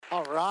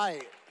All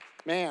right.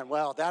 Man,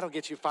 well, that'll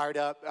get you fired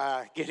up,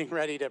 getting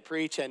ready to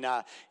preach. And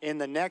in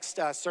the next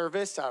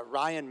service,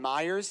 Ryan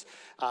Myers,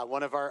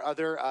 one of our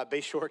other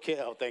Bayshore kids.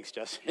 Oh, thanks,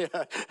 Justin.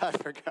 I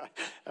forgot.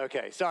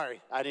 Okay,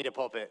 sorry. I need a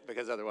pulpit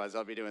because otherwise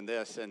I'll be doing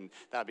this and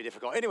that'd be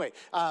difficult. Anyway,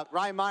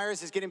 Ryan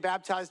Myers is getting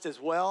baptized as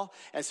well.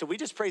 And so we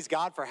just praise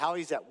God for how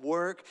he's at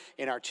work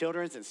in our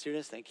children's and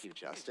students. Thank you,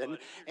 Justin.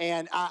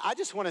 And I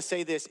just want to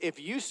say this. If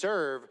you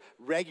serve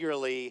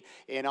regularly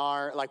in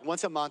our, like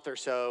once a month or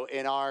so,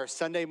 in our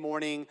Sunday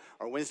morning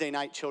or Wednesday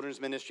night children's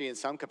ministry in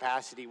some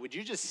capacity, would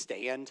you just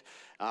stand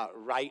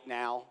right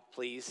now,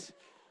 please?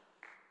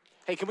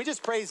 Hey, can we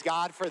just praise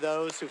God for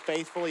those who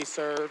faithfully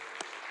serve?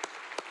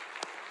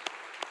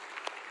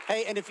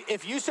 Hey, and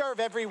if you serve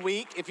every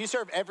week, if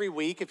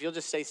you'll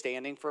just stay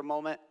standing for a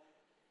moment.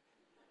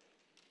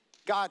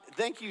 God,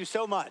 thank you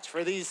so much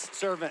for these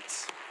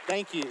servants.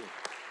 Thank you.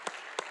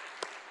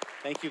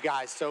 Thank you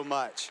guys so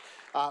much.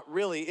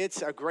 Really,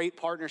 it's a great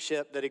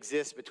partnership that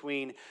exists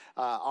between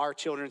our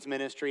children's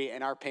ministry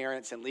and our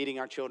parents and leading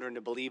our children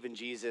to believe in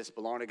Jesus,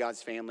 belong to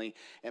God's family,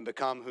 and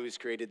become who He's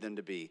created them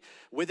to be.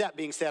 With that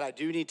being said, I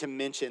do need to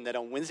mention that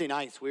on Wednesday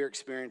nights, we're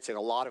experiencing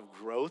a lot of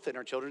growth in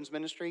our children's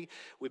ministry.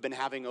 We've been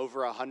having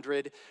over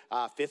 100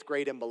 fifth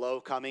grade and below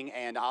coming,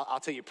 and I'll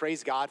tell you,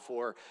 praise God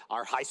for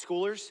our high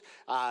schoolers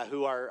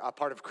who are a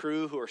part of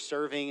Crew, who are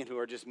serving and who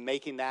are just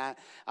making that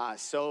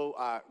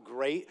so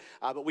great.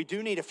 But we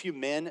do need a few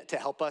men to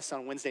help us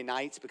on Wednesday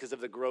nights because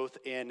of the growth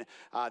in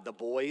the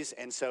boys.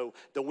 And so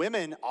the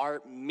women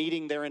are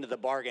meeting their end of the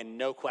bargain,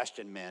 no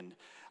question, men.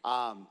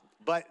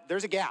 But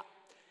there's a gap.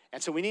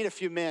 And so we need a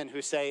few men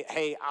who say,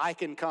 hey, I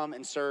can come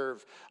and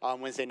serve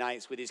on Wednesday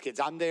nights with these kids.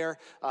 I'm there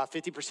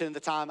 50% of the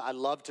time. I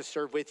love to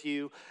serve with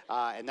you,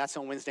 and that's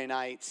on Wednesday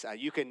nights.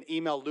 You can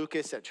email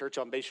Lucas at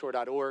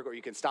churchonbayshore.org, or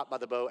you can stop by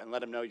the boat and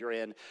let him know you're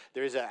in.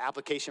 There is an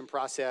application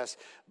process,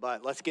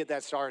 but let's get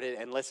that started,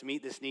 and let's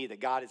meet this need that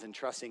God is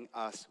entrusting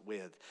us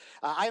with.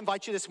 I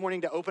invite you this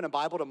morning to open a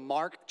Bible to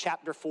Mark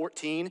chapter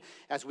 14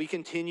 as we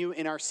continue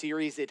in our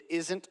series, It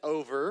Isn't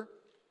Over,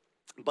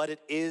 but It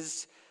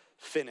Is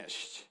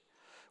Finished.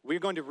 We're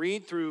going to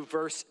read through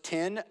verse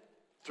 10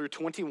 through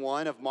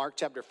 21 of Mark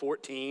chapter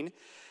 14,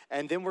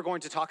 and then we're going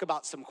to talk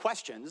about some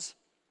questions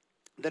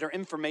that are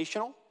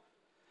informational.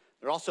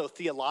 They're also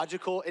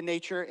theological in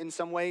nature in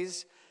some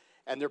ways,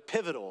 and they're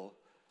pivotal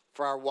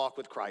for our walk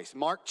with Christ.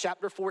 Mark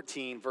chapter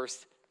 14,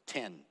 verse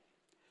 10.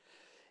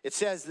 It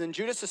says, Then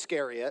Judas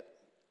Iscariot,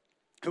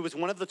 who was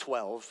one of the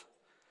 12,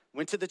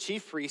 went to the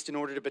chief priest in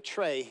order to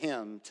betray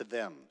him to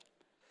them.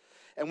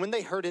 And when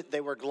they heard it,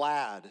 they were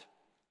glad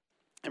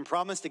and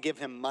promised to give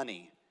him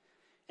money,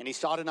 and he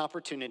sought an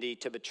opportunity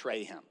to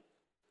betray him.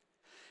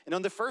 And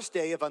on the first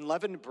day of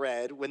unleavened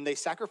bread, when they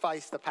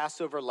sacrificed the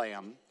Passover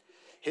lamb,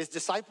 his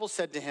disciples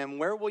said to him,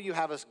 Where will you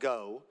have us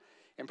go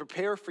and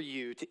prepare for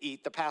you to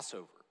eat the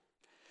Passover?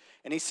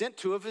 And he sent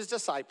two of his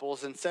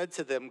disciples and said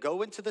to them,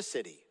 Go into the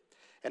city,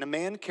 and a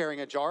man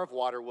carrying a jar of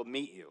water will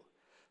meet you.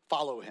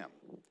 Follow him.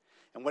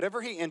 And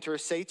whatever he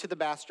enters, say to the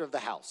master of the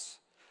house,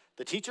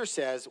 The teacher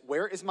says,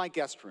 Where is my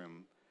guest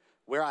room,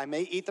 where I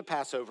may eat the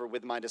Passover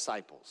with my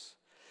disciples?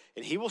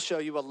 And he will show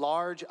you a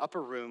large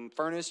upper room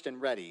furnished and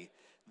ready.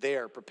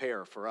 There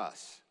prepare for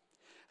us.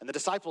 And the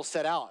disciples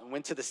set out and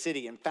went to the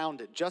city and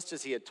found it just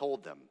as he had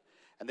told them.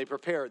 And they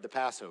prepared the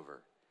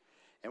Passover.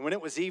 And when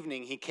it was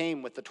evening, he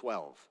came with the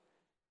 12.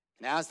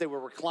 And as they were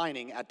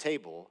reclining at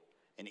table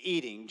and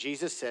eating,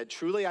 Jesus said,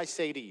 Truly I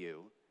say to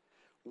you,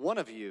 one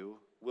of you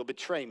will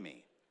betray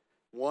me,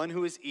 one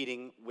who is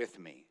eating with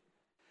me.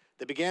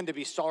 They began to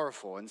be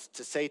sorrowful and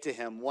to say to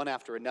him one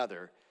after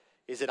another,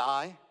 Is it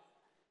I?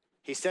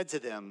 He said to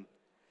them,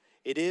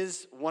 It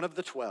is one of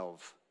the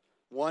 12,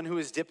 one who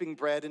is dipping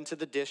bread into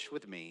the dish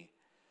with me.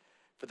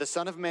 For the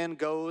Son of Man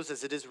goes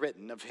as it is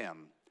written of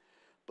him.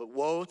 But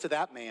woe to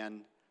that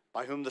man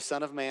by whom the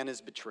Son of Man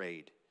is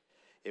betrayed.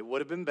 It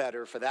would have been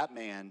better for that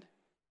man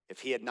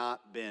if he had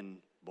not been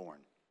born.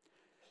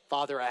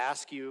 Father, I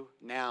ask you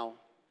now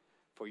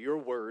for your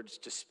words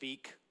to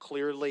speak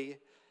clearly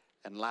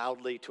and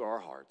loudly to our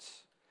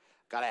hearts.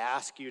 God, I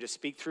ask you to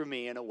speak through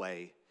me in a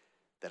way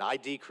that I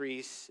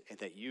decrease and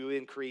that you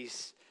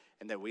increase,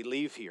 and that we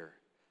leave here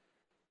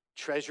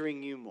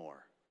treasuring you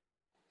more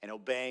and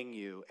obeying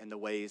you in the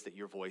ways that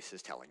your voice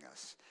is telling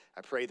us.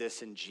 I pray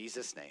this in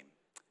Jesus' name,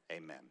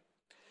 amen.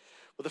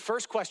 Well, the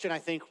first question I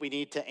think we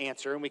need to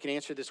answer, and we can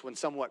answer this one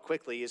somewhat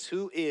quickly, is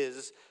who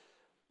is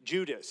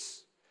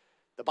Judas?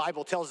 The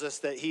Bible tells us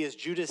that he is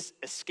Judas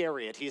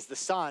Iscariot. He is the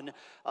son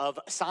of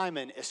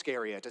Simon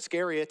Iscariot.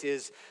 Iscariot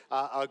is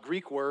a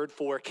Greek word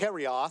for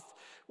Kerioth,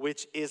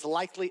 which is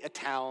likely a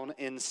town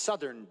in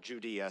southern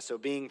Judea. So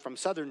being from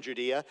southern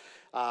Judea,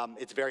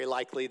 it's very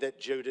likely that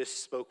Judas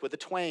spoke with a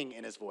twang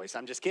in his voice.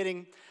 I'm just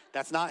kidding.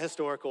 That's not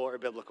historical or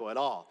biblical at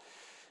all.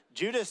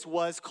 Judas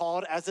was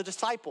called as a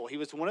disciple. He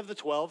was one of the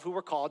 12 who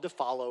were called to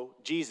follow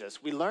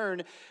Jesus. We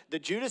learn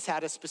that Judas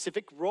had a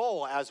specific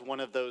role as one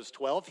of those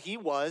 12. He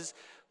was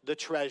the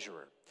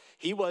treasurer.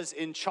 He was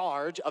in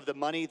charge of the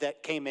money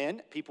that came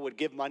in. People would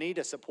give money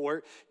to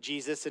support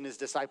Jesus and his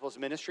disciples'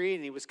 ministry,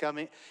 and he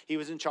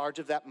was in charge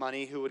of that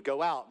money who would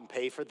go out and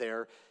pay for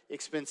their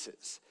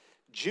expenses.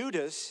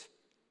 Judas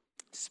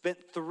spent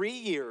 3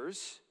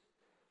 years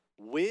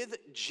with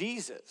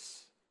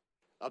Jesus,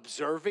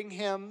 observing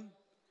him,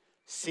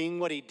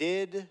 seeing what he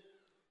did,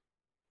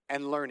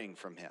 and learning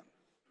from him.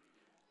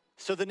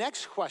 So the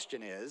next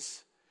question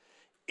is,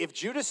 if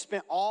Judas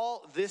spent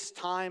all this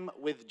time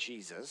with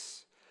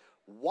Jesus,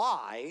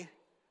 why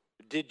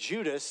did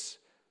Judas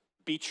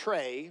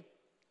betray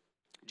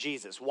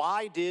Jesus?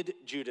 Why did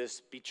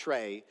Judas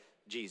betray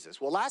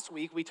Jesus? Well, last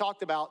week we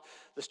talked about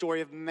the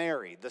story of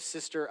Mary, the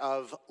sister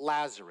of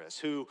Lazarus,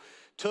 who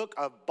took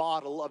a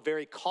bottle of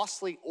very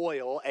costly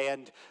oil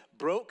and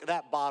broke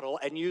that bottle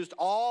and used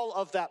all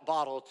of that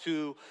bottle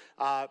to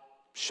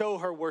show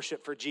her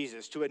worship for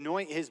Jesus, to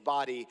anoint his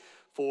body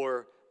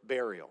for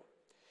burial.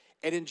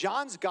 And in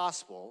John's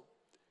gospel,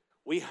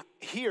 we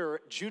hear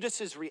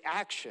Judas's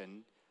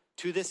reaction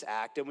to this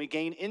act, and we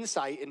gain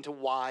insight into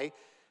why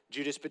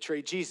Judas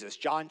betrayed Jesus.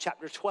 John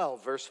chapter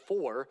 12, verse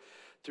 4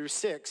 through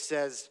 6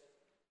 says,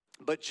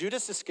 "But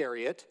Judas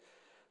Iscariot,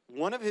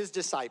 one of his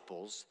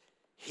disciples,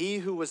 he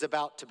who was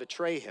about to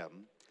betray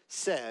him,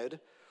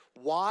 said,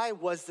 'Why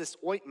was this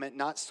ointment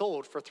not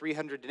sold for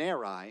 300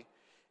 denarii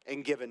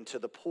and given to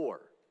the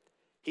poor?'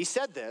 He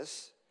said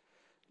this,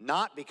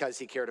 not because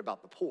he cared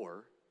about the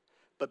poor,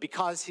 but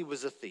because he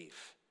was a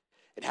thief.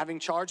 And having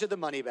charge of the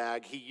money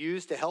bag, he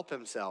used to help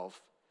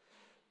himself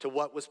to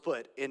what was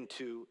put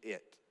into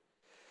it."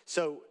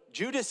 So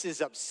Judas is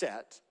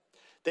upset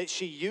that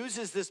she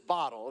uses this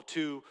bottle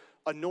to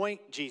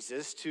anoint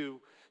Jesus,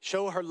 to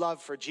show her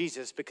love for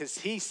Jesus, because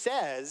he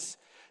says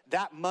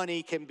that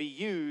money can be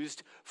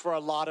used for a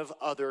lot of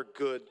other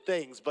good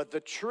things. But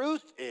the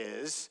truth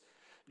is,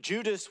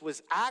 Judas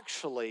was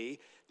actually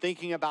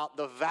thinking about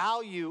the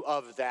value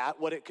of that,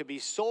 what it could be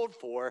sold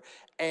for,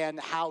 and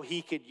how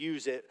he could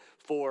use it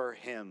for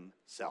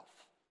himself.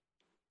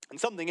 And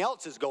something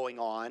else is going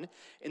on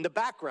in the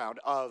background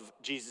of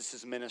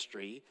Jesus'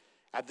 ministry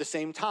at the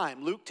same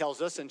time. Luke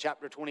tells us in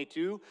chapter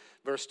 22,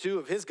 verse 2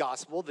 of his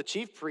gospel, the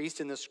chief priests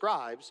and the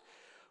scribes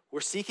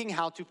were seeking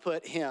how to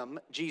put him,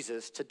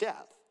 Jesus, to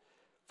death,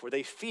 for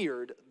they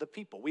feared the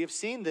people. We have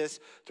seen this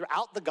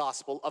throughout the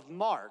gospel of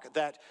Mark,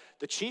 that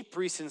the chief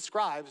priests and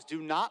scribes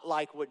do not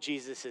like what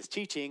Jesus is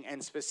teaching,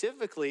 and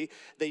specifically,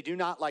 they do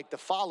not like the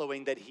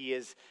following that he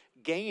is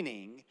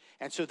gaining.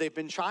 And so they've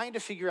been trying to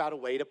figure out a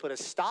way to put a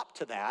stop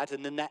to that,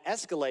 and then that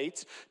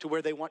escalates to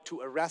where they want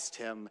to arrest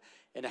him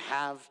and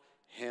have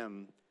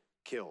him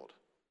killed.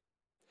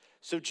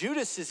 So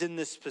Judas is in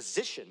this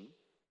position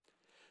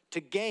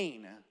to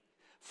gain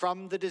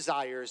from the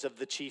desires of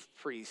the chief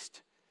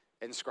priest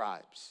and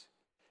scribes.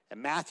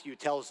 And Matthew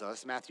tells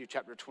us, Matthew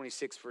chapter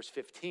 26, verse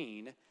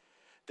 15,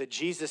 that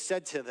Jesus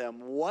said to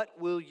them, "What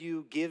will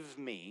you give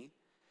me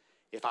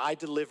if I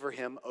deliver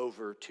him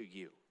over to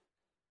you?"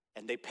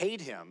 And they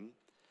paid him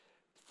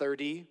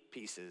 30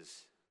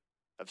 pieces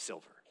of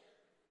silver.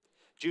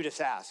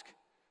 Judas asked,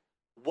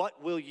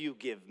 "What will you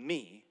give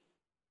me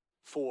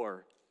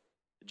for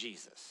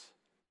Jesus?"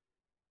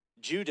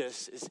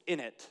 Judas is in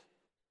it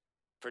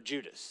for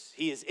Judas.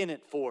 He is in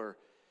it for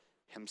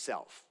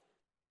himself.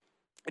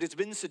 It has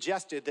been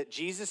suggested that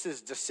Jesus'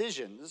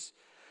 decisions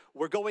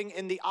were going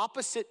in the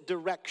opposite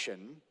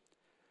direction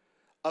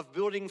of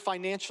building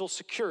financial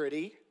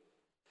security,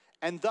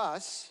 and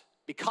thus,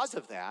 because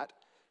of that,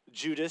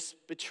 Judas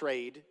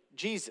betrayed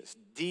Jesus.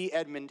 D.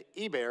 Edmund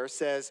Eber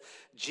says,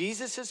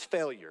 Jesus'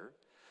 failure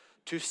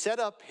to set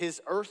up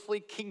his earthly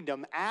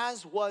kingdom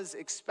as was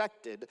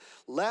expected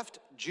left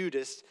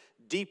Judas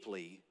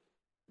deeply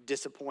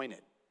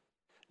disappointed.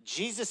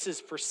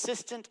 Jesus'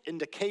 persistent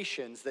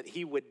indications that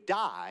he would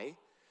die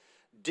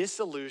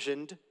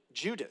disillusioned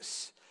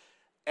Judas.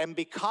 And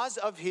because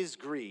of his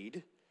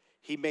greed,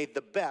 he made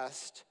the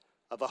best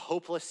of a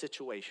hopeless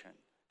situation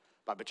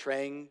by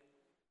betraying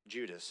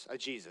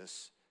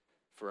Jesus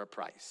for a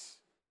price.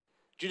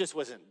 Judas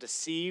wasn't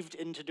deceived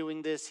into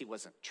doing this. He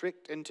wasn't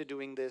tricked into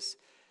doing this.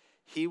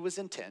 He was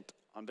intent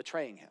on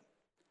betraying him.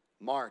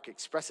 Mark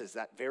expresses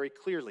that very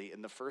clearly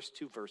in the first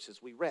 2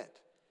 verses we read.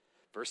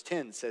 Verse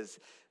 10 says,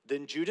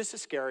 "Then Judas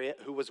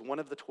Iscariot, who was one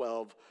of the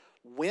 12,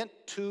 went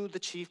to the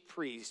chief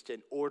priest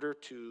in order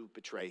to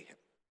betray him.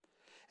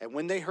 And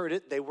when they heard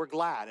it, they were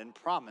glad and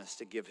promised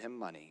to give him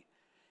money.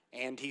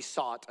 And he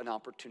sought an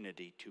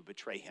opportunity to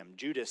betray him."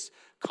 Judas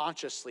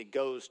consciously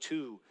goes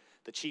to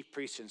the chief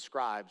priests and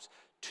scribes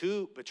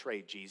to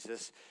betray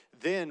Jesus.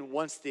 Then,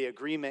 once the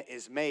agreement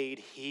is made,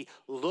 he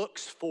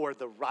looks for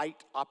the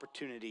right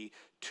opportunity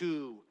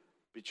to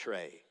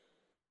betray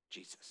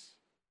Jesus.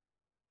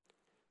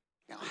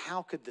 Now,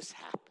 how could this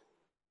happen?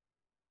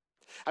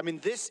 I mean,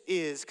 this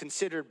is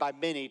considered by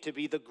many to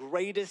be the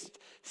greatest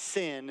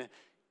sin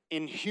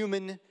in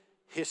human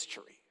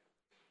history.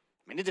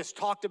 And it is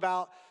talked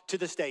about to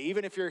this day.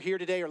 Even if you're here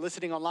today or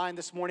listening online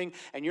this morning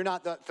and you're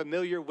not that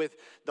familiar with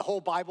the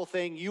whole Bible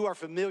thing, you are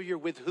familiar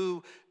with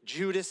who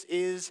Judas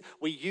is.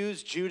 We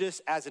use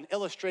Judas as an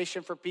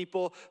illustration for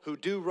people who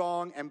do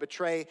wrong and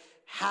betray.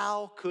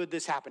 How could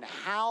this happen?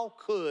 How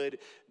could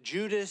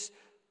Judas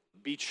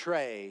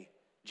betray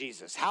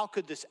Jesus? How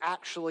could this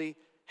actually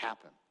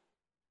happen?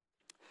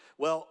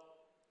 Well,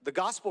 the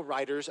gospel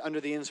writers, under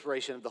the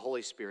inspiration of the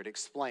Holy Spirit,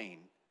 explain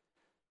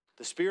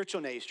the spiritual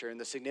nature and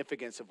the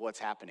significance of what's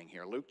happening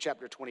here. Luke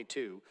chapter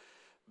 22,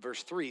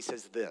 verse 3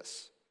 says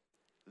this: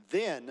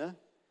 Then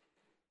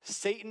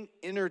Satan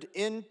entered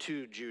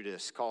into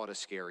Judas, called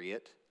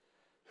Iscariot,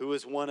 who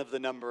was one of the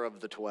number of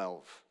the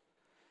 12.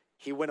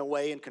 He went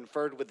away and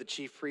conferred with the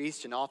chief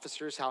priests and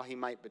officers how he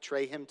might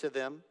betray him to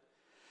them.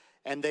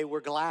 And they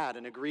were glad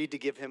and agreed to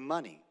give him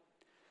money.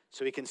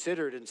 So he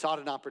considered and sought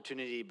an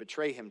opportunity to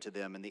betray him to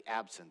them in the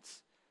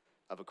absence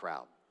of a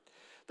crowd.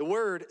 The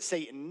word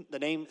Satan, the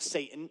name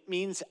Satan,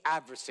 means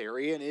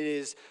adversary, and it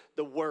is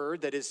the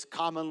word that is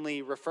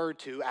commonly referred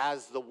to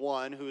as the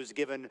one who is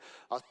given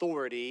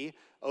authority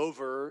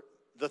over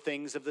the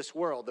things of this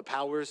world, the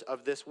powers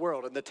of this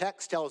world. And the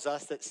text tells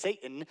us that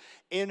Satan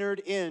entered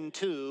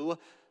into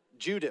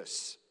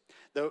Judas.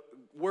 The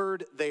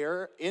word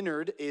there,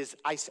 entered, is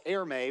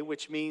eisэрme,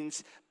 which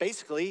means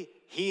basically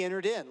he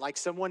entered in, like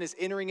someone is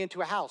entering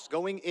into a house,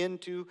 going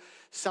into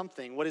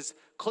something. What is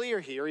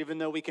clear here, even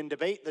though we can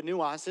debate the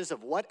nuances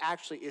of what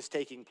actually is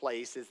taking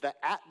place, is that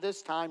at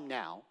this time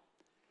now,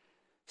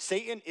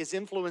 Satan is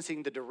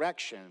influencing the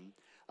direction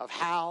of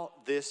how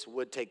this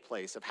would take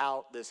place, of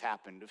how this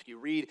happened. If you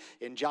read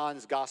in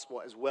John's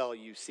gospel as well,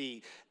 you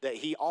see that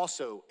he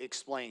also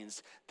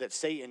explains that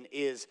Satan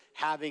is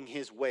having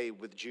his way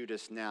with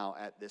Judas now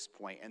at this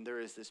point. And there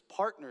is this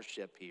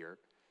partnership here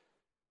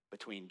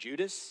between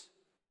Judas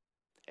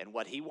and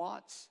what he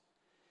wants,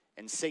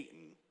 and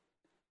Satan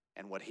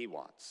and what he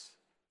wants.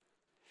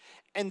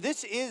 And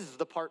this is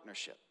the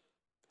partnership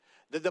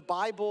that the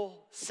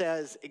Bible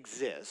says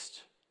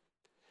exists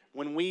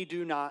when we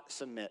do not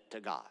submit to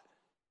God.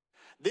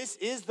 This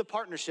is the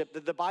partnership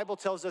that the Bible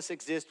tells us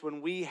exists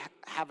when we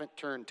haven't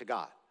turned to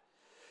God.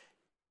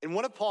 In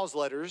one of Paul's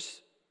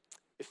letters,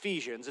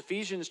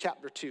 Ephesians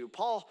chapter 2,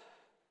 Paul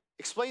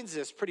explains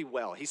this pretty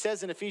well. He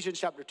says in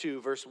Ephesians chapter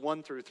 2, verse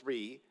 1 through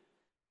 3,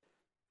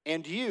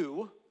 "And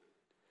you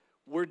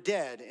were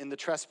dead in the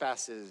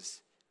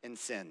trespasses and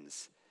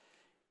sins,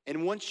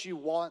 in which you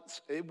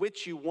once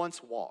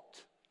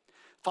walked,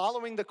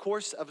 following the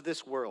course of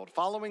this world,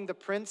 following the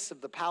prince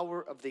of the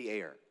power of the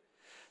air,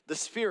 the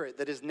spirit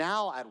that is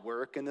now at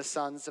work in the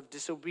sons of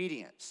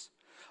disobedience,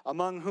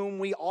 among whom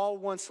we all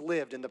once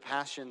lived in the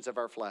passions of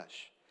our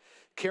flesh,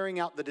 carrying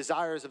out the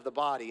desires of the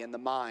body and the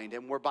mind,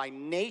 and were by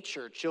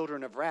nature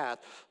children of wrath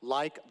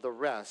like the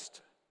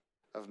rest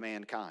of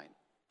mankind."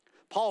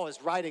 Paul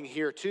is writing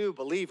here to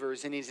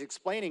believers, and he's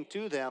explaining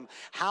to them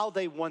how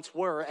they once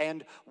were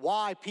and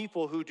why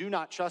people who do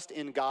not trust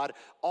in God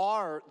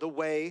are the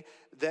way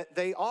that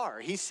they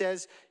are. He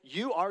says,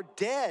 you are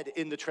dead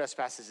in the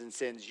trespasses and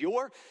sins.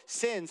 Your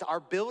sins are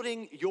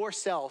building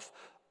yourself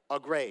a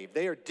grave.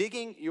 They are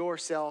digging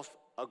yourself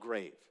a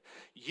grave.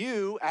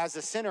 You, as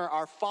a sinner,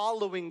 are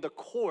following the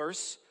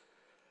course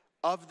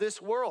of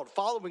this world,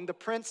 following the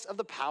prince of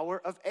the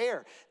power of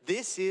air.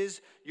 This is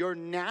your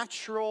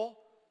natural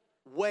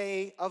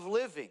way of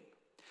living.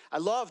 I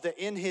love that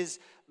in his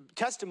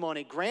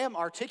testimony, Graham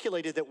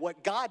articulated that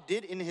what God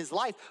did in his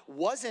life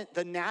wasn't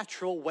the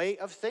natural way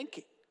of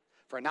thinking.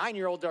 For a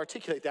 9-year-old to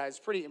articulate that is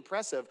pretty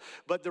impressive.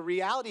 But the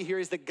reality here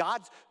is that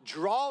God's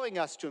drawing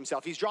us to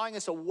himself. He's drawing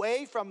us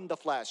away from the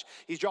flesh.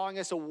 He's drawing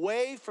us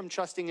away from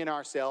trusting in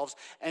ourselves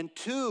and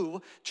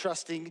to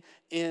trusting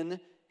in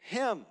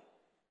him.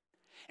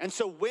 And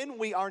so when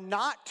we are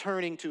not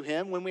turning to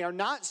him, when we are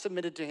not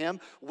submitted to him,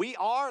 we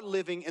are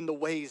living in the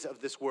ways of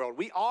this world.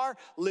 We are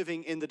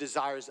living in the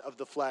desires of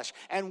the flesh,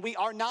 and we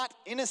are not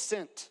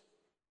innocent.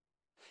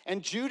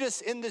 And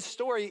Judas in this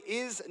story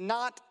is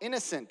not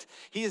innocent.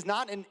 He is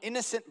not an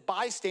innocent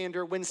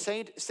bystander when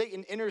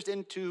Satan enters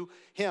into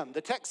him.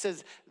 The text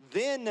says,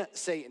 then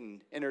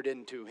Satan entered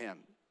into him.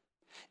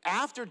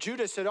 After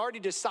Judas had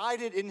already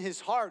decided in his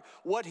heart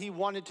what he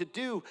wanted to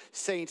do,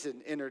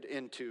 Satan entered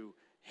into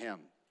him.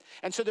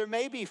 And so there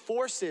may be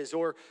forces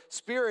or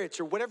spirits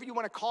or whatever you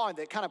want to call it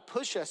that kind of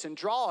push us and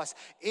draw us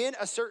in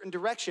a certain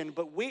direction,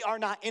 but we are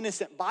not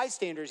innocent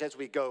bystanders as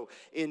we go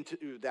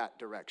into that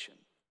direction.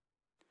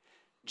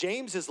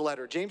 James's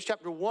letter, James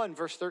chapter 1,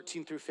 verse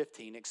 13 through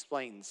 15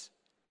 explains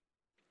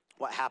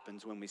what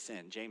happens when we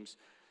sin. James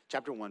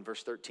chapter 1,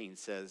 verse 13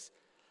 says,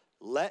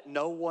 "Let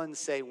no one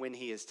say when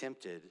he is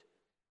tempted,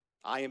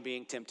 I am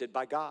being tempted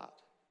by God.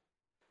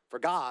 For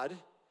God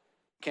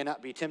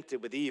cannot be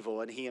tempted with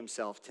evil, and he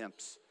himself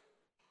tempts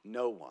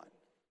no one.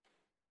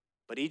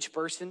 But each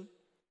person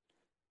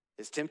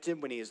is tempted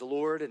when he is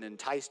lured and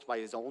enticed by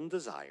his own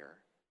desire.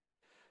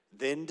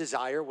 Then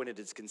desire, when it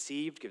is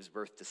conceived, gives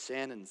birth to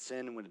sin, and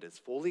sin, when it is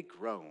fully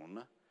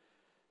grown,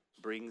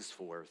 brings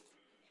forth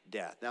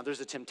death." Now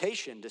there's a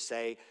temptation to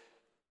say,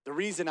 The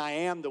reason I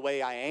am the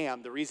way I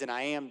am, the reason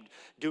I am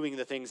doing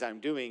the things I'm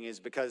doing is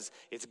because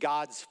it's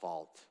God's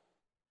fault.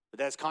 But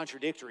that's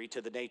contradictory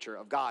to the nature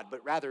of God.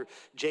 But rather,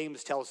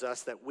 James tells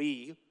us that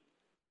we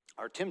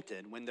are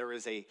tempted when there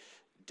is a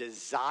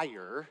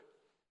desire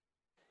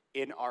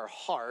in our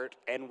heart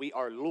and we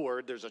are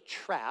lured. There's a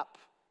trap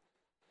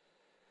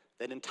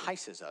that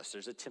entices us.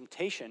 There's a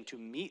temptation to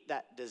meet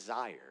that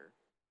desire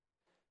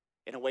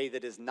in a way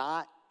that is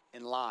not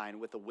in line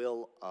with the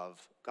will of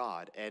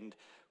God. And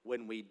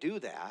when we do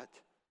that,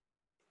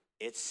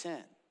 it's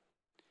sin.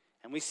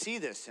 And we see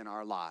this in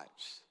our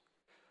lives.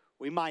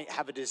 We might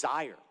have a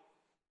desire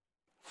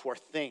for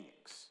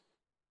things.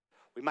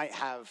 We might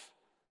have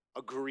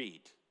a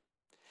greed.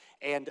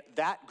 And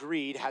that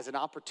greed has an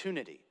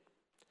opportunity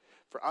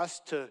for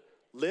us to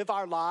live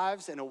our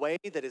lives in a way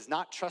that is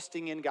not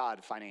trusting in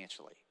God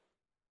financially,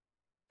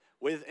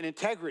 with an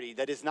integrity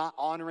that is not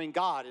honoring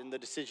God in the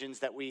decisions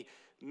that we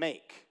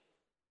make.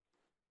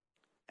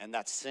 And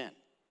that's sin.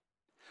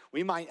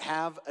 We might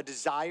have a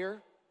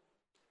desire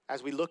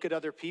as we look at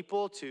other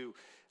people to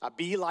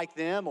be like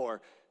them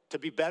or to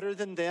be better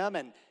than them,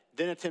 and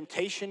then a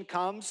temptation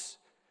comes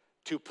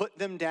to put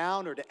them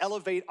down or to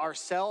elevate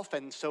ourselves,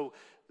 and so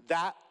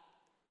that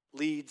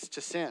leads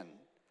to sin.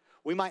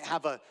 We might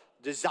have a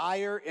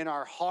desire in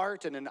our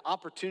heart, and an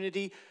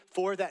opportunity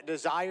for that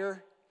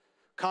desire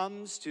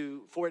comes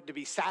for it to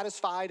be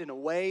satisfied in a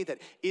way that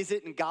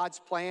isn't in God's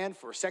plan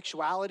for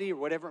sexuality or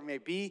whatever it may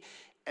be,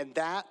 and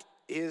that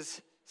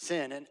is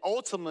sin. And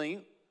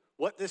ultimately,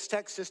 what this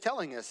text is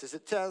telling us is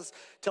it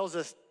tells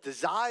us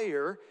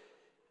desire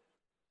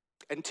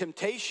and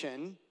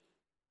temptation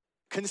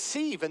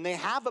conceive, and they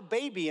have a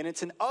baby, and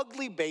it's an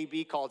ugly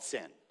baby called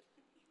sin.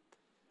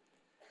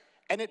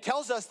 And it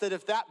tells us that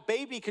if that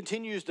baby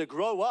continues to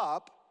grow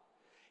up,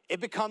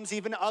 it becomes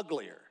even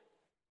uglier.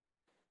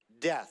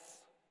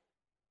 Death.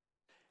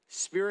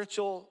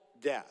 Spiritual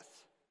death.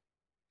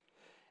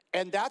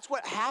 And that's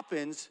what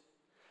happens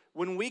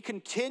when we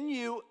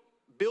continue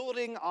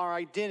building our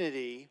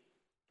identity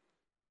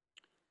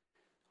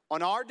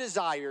on our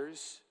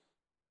desires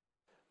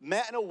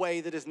met in a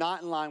way that is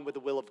not in line with the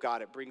will of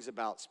God. It brings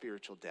about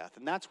spiritual death.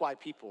 And that's why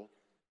people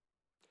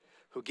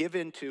who give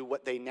into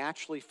what they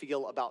naturally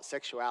feel about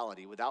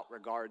sexuality without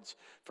regards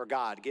for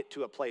God get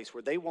to a place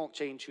where they won't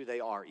change who they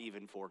are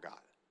even for God.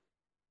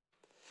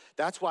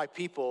 That's why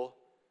people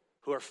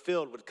who are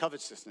filled with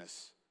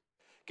covetousness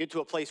get to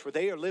a place where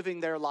they are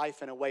living their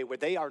life in a way where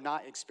they are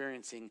not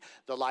experiencing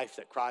the life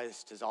that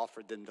Christ has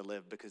offered them to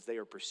live, because they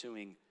are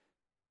pursuing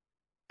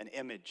an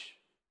image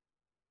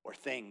or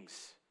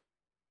things,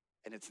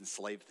 and it's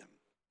enslaved them.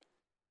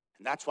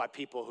 And that's why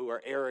people who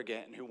are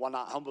arrogant and who will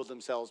not humble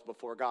themselves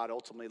before God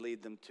ultimately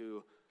lead them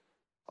to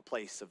a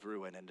place of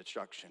ruin and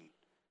destruction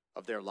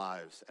of their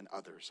lives and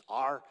others.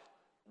 Our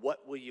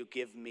 "what will you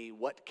give me,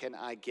 what can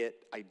I get"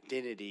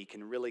 identity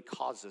can really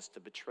cause us to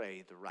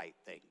betray the right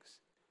things.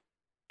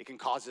 It can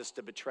cause us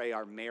to betray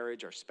our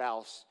marriage, our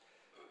spouse,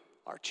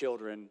 our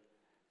children,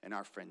 and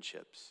our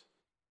friendships.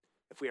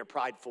 If we are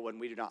prideful and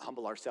we do not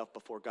humble ourselves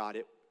before God,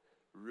 it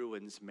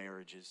ruins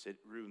marriages, it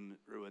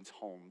ruins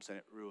homes, and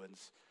it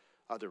ruins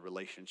other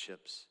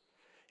relationships.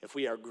 If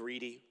we are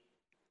greedy,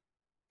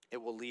 it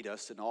will lead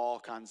us in all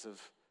kinds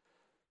of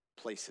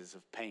places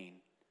of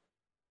pain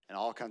and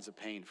all kinds of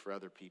pain for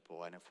other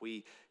people. And if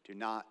we do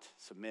not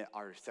submit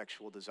our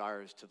sexual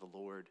desires to the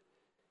Lord,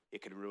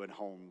 it can ruin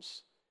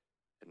homes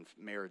and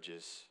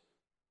marriages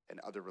and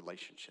other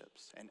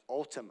relationships. And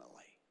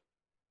ultimately,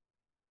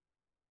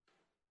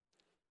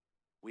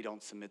 we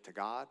don't submit to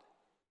God,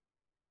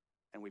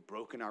 and we've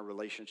broken our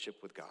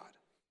relationship with God.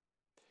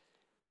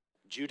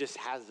 Judas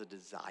has a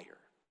desire.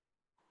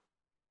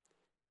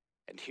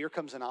 And here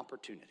comes an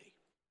opportunity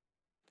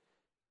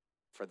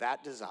for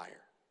that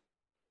desire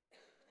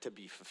to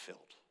be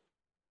fulfilled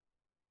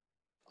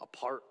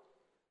apart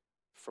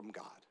from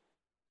God.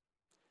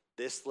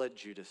 This led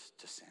Judas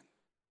to sin.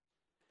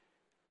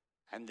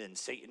 And then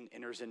Satan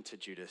enters into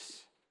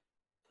Judas,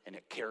 and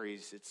it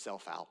carries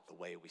itself out the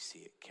way we see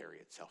it carry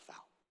itself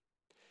out.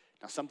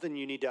 Now, something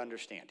you need to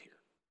understand here,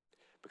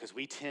 because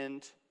we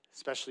tend,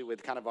 especially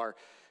with kind of our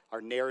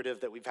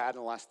narrative that we've had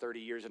in the last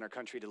 30 years in our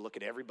country, to look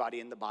at everybody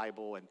in the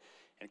Bible and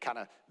kind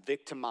of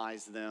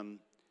victimize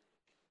them.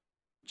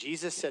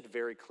 Jesus said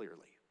very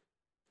clearly,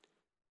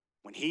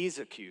 when he's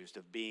accused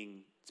of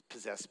being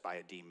possessed by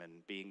a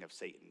demon, being of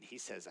Satan, he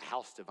says a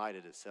house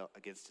divided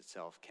against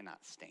itself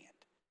cannot stand.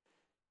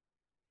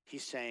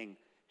 He's saying,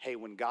 hey,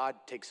 when God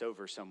takes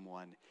over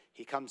someone,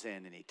 he comes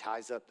in and he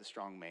ties up the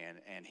strong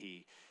man and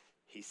he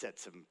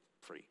sets him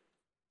free.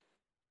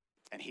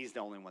 And he's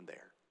the only one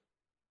there.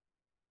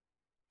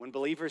 When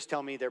believers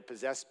tell me they're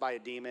possessed by a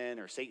demon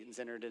or Satan's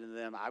entered into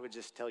them, I would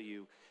just tell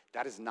you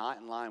that is not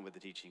in line with the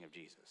teaching of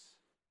Jesus.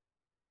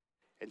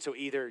 And so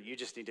either you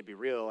just need to be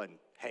real and,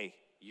 hey,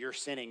 you're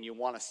sinning, you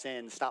want to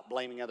sin, stop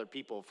blaming other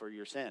people for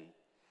your sin.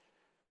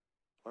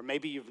 Or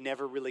maybe you've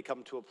never really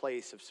come to a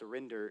place of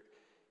surrender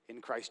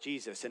in Christ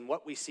Jesus. And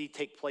what we see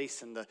take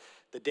place in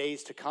the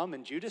days to come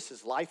in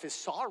Judas's life is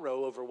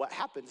sorrow over what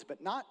happens,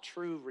 but not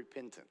true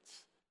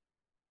repentance.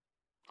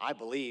 I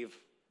believe,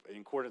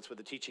 in accordance with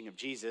the teaching of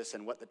Jesus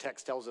and what the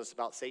text tells us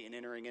about Satan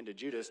entering into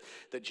Judas,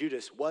 that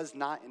Judas was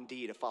not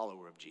indeed a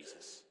follower of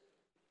Jesus.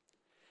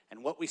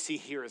 And what we see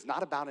here is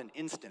not about an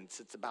instance,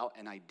 it's about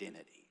an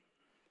identity.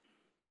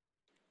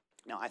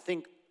 Now, I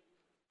think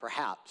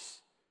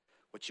perhaps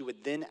what you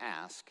would then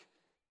ask,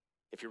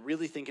 if you're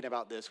really thinking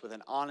about this with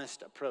an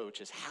honest approach,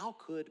 is how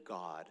could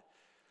God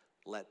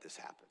let this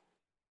happen?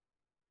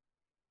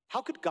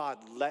 How could God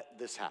let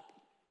this happen?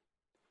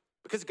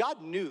 Because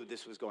God knew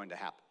this was going to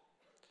happen.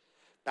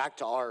 Back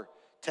to our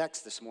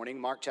text this morning,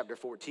 Mark chapter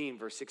 14,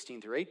 verse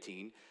 16 through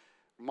 18,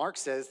 Mark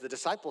says, the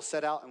disciples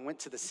set out and went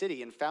to the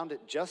city and found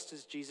it just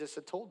as Jesus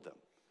had told them.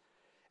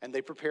 And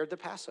they prepared the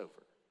Passover.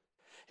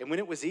 And when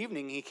it was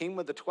evening, he came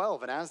with the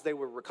 12. And as they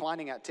were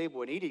reclining at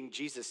table and eating,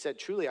 Jesus said,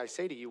 truly, I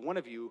say to you, one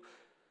of you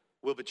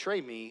will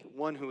betray me,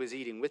 one who is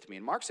eating with me.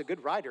 And Mark's a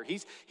good writer.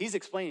 He's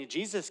explaining,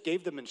 Jesus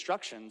gave them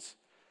instructions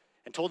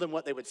and told them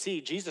what they would see.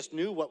 Jesus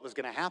knew what was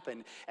going to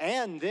happen.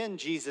 And then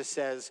Jesus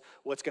says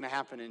what's going to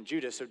happen in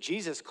Judas. So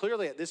Jesus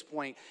clearly at this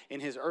point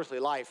in his earthly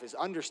life is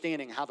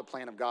understanding how the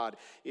plan of God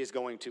is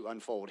going to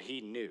unfold.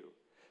 He knew.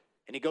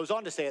 And he goes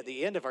on to say at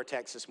the end of our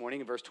text this morning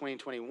in verse 20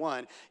 and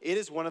 21, it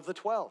is one of the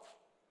 12,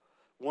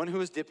 one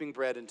who is dipping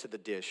bread into the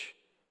dish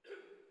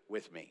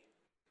with me.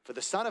 For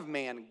the Son of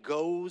Man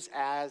goes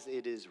as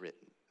it is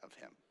written of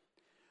him.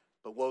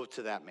 But woe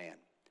to that man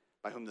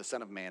by whom the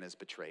Son of Man is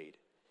betrayed.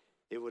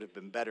 It would have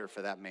been better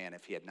for that man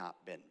if he had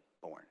not been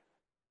born.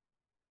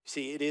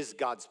 See, it is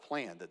God's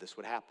plan that this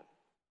would happen.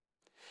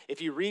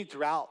 If you read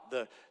throughout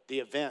the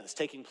events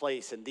taking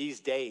place in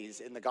these days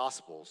in the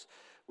Gospels,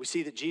 we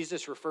see that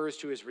Jesus refers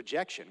to his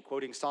rejection,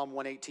 quoting Psalm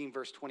 118,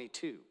 verse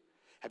 22.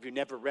 Have you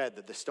never read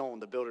that the stone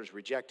the builders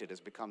rejected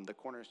has become the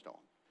cornerstone?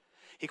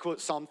 He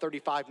quotes Psalm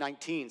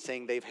 35:19,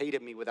 saying, they've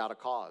hated me without a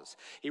cause.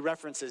 He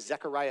references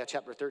Zechariah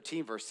chapter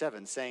 13, verse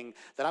 7, saying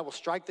that I will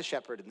strike the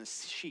shepherd and the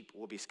sheep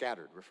will be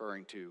scattered,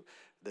 referring to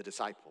the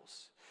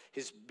disciples.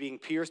 His being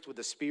pierced with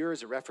a spear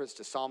is a reference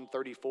to Psalm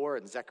 34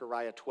 and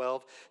Zechariah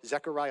 12.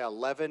 Zechariah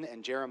 11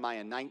 and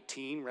Jeremiah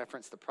 19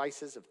 reference the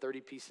prices of 30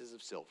 pieces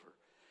of silver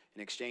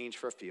in exchange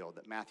for a field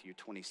that Matthew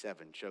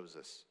 27 shows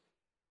us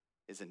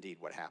is indeed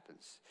what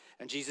happens.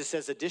 And Jesus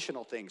says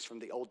additional things from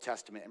the Old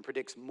Testament and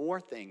predicts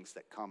more things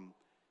that come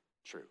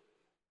true.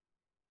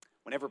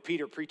 Whenever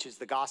Peter preaches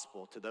the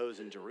gospel to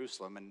those in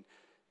Jerusalem, and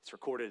it's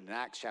recorded in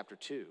Acts chapter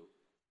 2,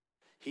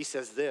 he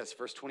says this,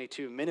 verse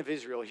 22, men of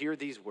Israel, hear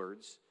these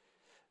words,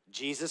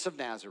 Jesus of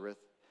Nazareth,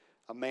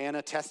 a man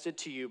attested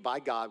to you by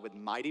God with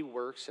mighty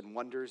works and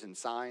wonders and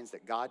signs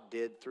that God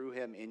did through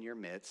him in your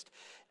midst,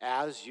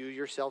 as you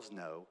yourselves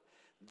know,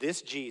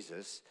 this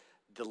Jesus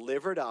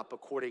delivered up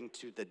according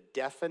to the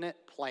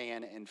definite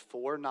plan and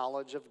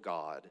foreknowledge of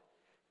God,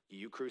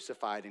 you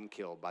crucified and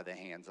killed by the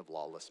hands of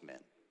lawless men.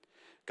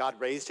 God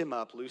raised him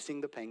up, loosing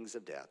the pangs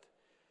of death,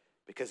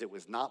 because it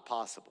was not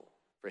possible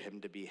for him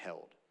to be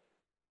held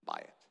by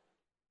it.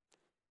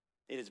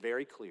 It is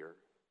very clear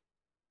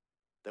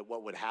that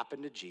what would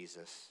happen to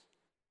Jesus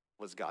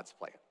was God's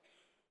plan.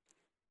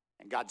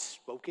 And God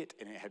spoke it,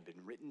 and it had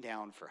been written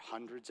down for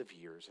hundreds of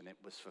years, and it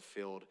was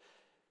fulfilled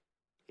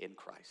in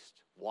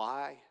Christ.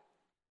 Why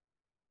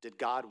did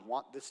God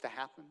want this to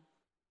happen?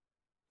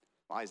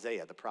 Well,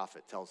 Isaiah, the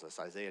prophet, tells us,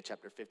 Isaiah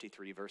chapter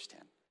 53, verse 10,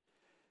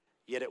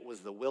 yet it was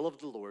the will of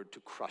the Lord to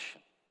crush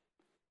him.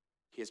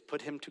 He has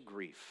put him to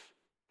grief.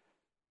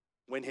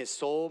 When his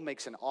soul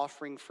makes an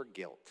offering for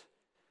guilt,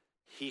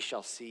 he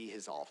shall see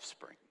his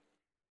offspring.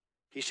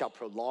 He shall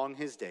prolong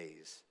his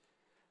days.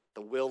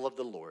 The will of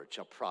the Lord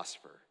shall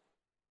prosper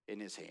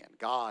in his hand.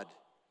 God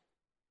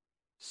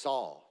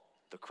saw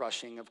the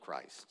crushing of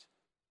Christ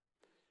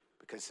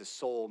because his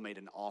soul made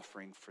an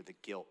offering for the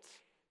guilt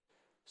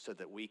so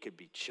that we could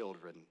be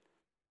children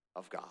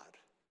of God.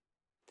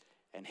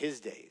 And his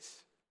days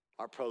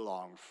are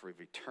prolonged for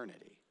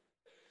eternity.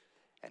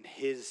 And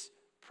his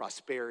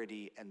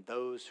prosperity and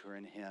those who are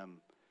in him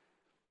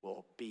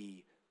will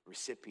be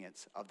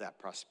recipients of that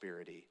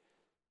prosperity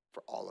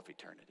for all of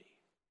eternity.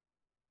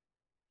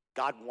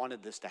 God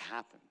wanted this to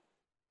happen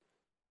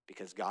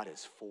because God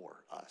is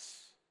for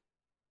us.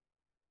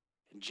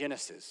 In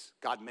Genesis,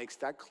 God makes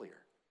that clear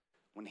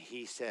when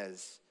he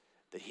says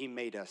that he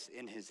made us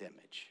in his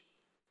image.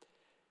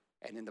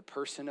 And in the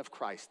person of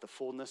Christ, the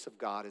fullness of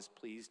God is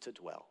pleased to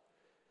dwell.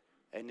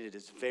 And it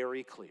is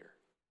very clear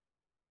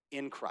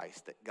in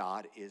Christ that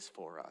God is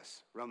for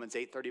us. Romans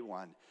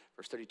 8:31,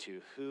 verse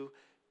 32,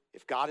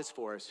 if God is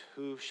for us,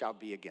 who shall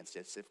be against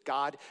us? If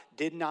God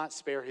did not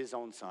spare his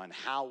own son,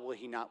 how will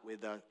he not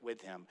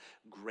with him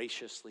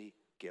graciously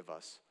give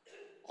us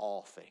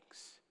all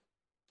things?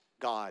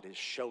 God is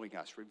showing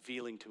us,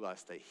 revealing to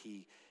us that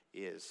he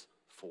is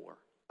for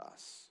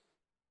us.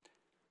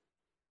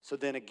 So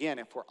then again,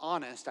 if we're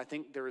honest, I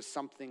think there is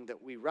something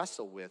that we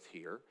wrestle with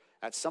here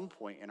at some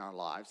point in our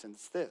lives, and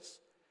it's this.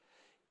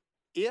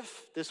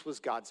 If this was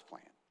God's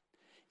plan,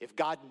 if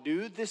God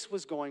knew this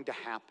was going to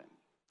happen,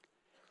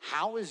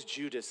 how is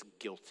Judas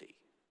guilty?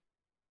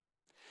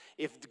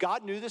 If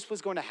God knew this was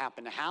going to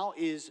happen, how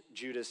is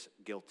Judas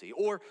guilty?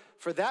 Or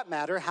for that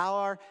matter, how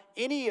are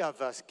any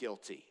of us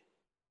guilty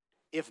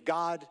if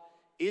God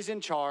is in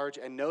charge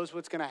and knows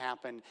what's going to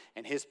happen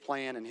and his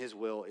plan and his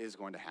will is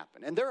going to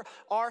happen? And there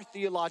are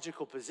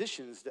theological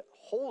positions that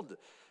hold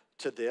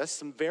to this,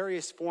 some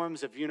various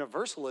forms of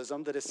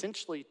universalism that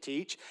essentially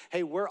teach,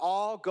 hey, we're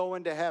all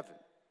going to heaven.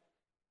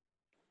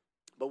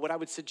 But what I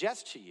would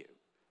suggest to you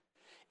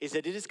is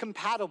that it is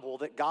compatible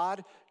that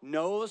God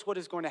knows what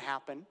is going to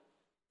happen,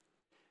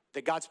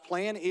 that God's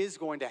plan is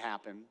going to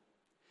happen,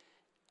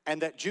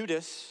 and that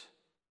Judas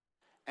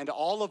and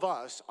all of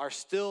us are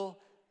still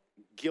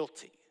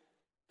guilty.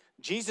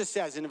 Jesus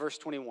says in verse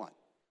 21,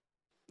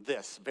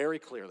 this very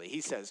clearly. He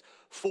says,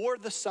 "For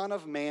the Son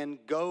of Man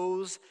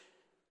goes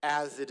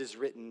as it is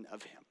written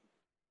of him.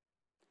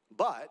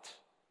 But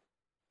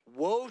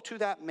woe to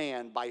that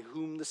man by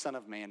whom the Son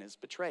of Man is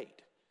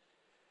betrayed.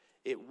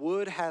 It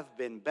would have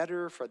been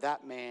better for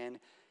that man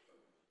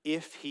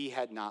if he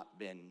had not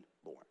been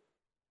born."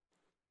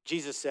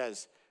 Jesus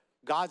says,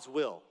 God's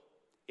will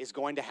is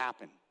going to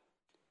happen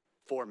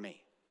for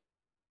me.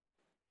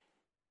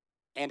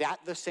 And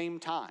at the same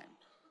time,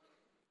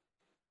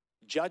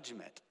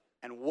 judgment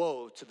and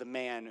woe to the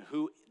man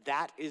who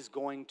that is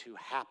going to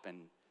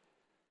happen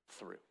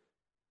through.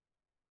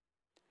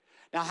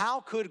 Now, how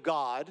could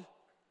God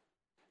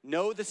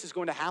know this is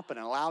going to happen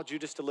and allow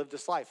Judas to live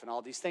this life and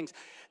all these things?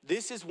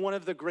 This is one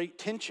of the great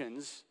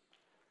tensions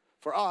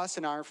for us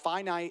and our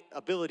finite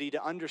ability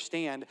to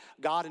understand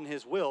God and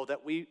his will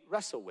that we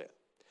wrestle with.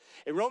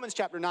 In Romans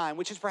chapter 9,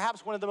 which is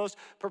perhaps one of the most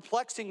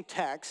perplexing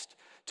texts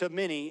to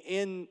many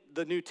in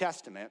the New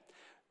Testament,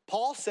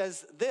 Paul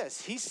says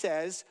this. He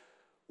says,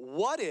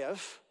 what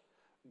if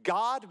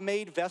God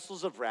made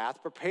vessels of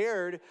wrath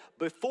prepared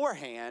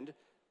beforehand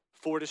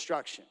for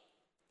destruction?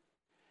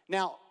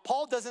 Now,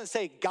 Paul doesn't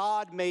say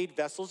God made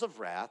vessels of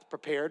wrath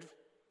prepared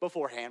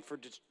beforehand for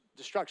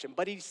destruction,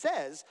 but he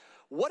says,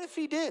 what if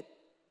he did?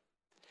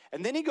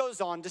 And then he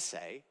goes on to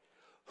say,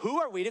 who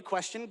are we to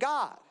question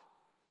God?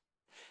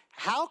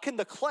 How can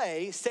the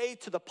clay say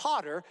to the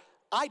potter,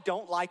 I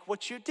don't like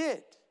what you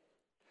did?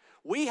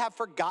 We have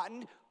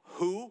forgotten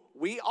who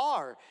we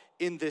are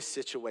in this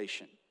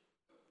situation.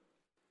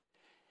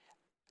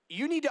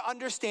 You need to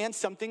understand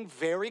something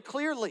very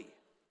clearly.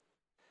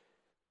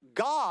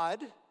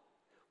 God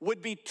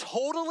would be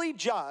totally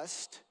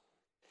just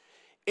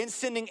in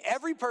sending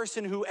every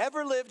person who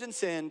ever lived and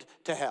sinned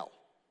to hell.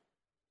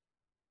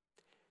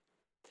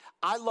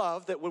 I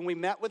love that when we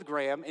met with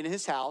Graham in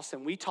his house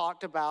and we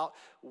talked about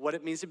what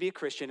it means to be a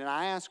Christian, and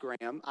I asked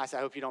Graham, I said,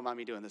 I hope you don't mind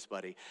me doing this,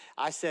 buddy.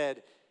 I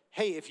said,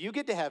 hey, if you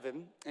get to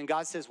heaven and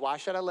God says, why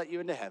should I let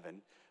you into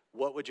heaven?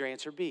 What would your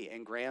answer be?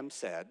 And Graham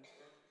said,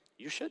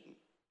 you shouldn't.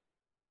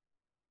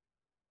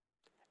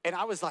 And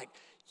I was like,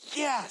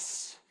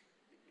 yes,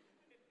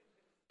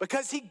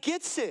 because he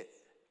gets it.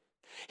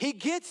 He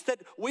gets that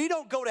we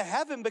don't go to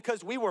heaven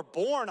because we were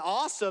born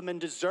awesome and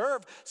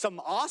deserve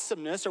some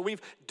awesomeness, or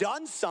we've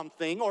done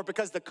something, or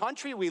because the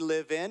country we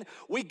live in.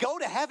 We go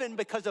to heaven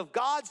because of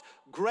God's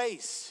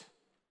grace.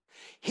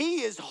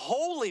 He is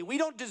holy. We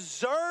don't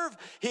deserve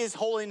his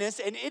holiness,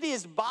 and it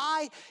is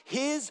by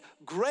his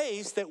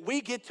grace that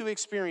we get to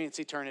experience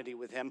eternity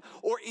with him,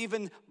 or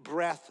even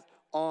breath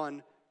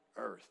on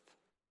earth.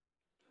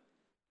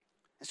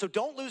 And so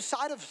don't lose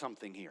sight of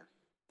something here.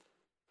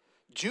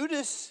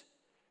 Judas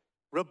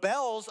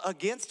rebels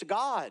against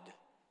God.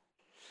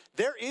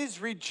 There is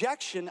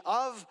rejection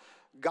of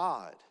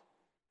God.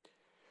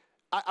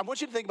 I want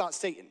you to think about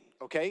Satan,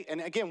 okay? And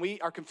again, we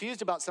are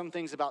confused about some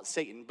things about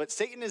Satan, but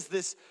Satan is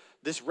this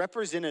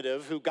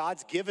representative who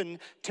God's given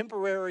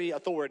temporary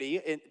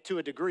authority to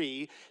a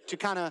degree to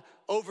kind of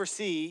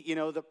oversee,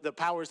 the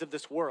powers of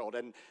this world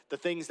and the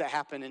things that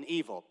happen in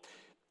evil.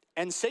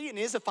 And Satan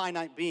is a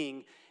finite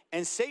being,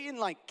 and Satan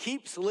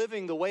keeps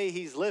living the way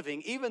he's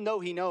living, even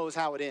though he knows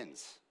how it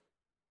ends.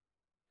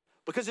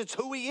 Because it's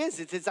who he is,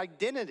 it's his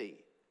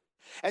identity.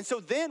 And so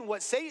then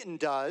what Satan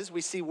does, we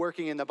see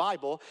working in the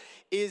Bible,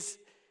 is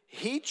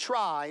he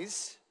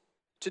tries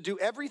to do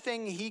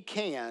everything he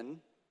can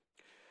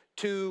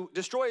to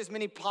destroy as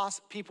many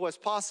people as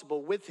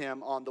possible with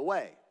him on the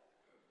way.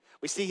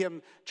 We see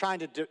him trying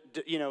to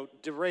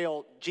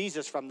derail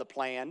Jesus from the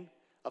plan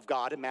of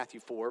God in Matthew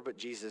 4, but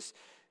Jesus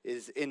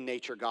is in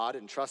nature God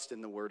and trusts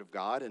in the word of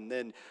God. And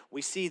then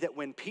we see that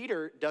when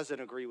Peter doesn't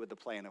agree with the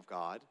plan of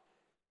God,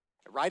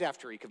 right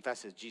after he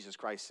confesses Jesus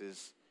Christ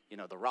is,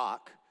 the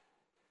rock,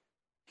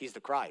 he's the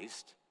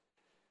Christ.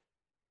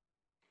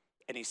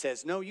 And he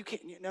says, no, you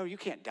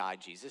can't die,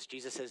 Jesus.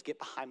 Jesus says, get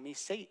behind me,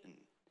 Satan.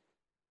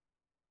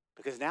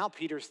 Because now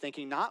Peter's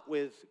thinking not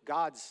with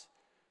God's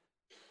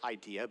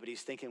idea, but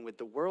he's thinking with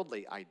the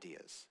worldly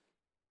ideas.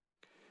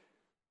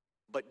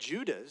 But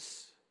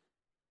Judas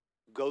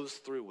goes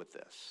through with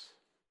this.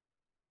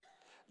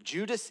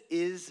 Judas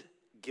is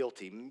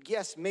guilty.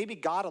 Yes, maybe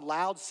God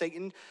allowed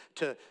Satan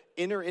to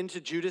enter into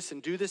Judas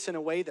and do this in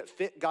a way that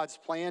fit God's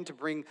plan to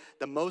bring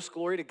the most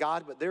glory to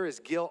God, but there is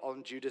guilt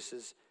on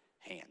Judas's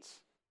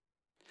hands.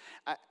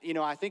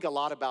 I think a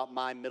lot about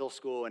my middle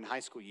school and high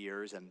school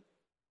years, and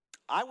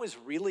I was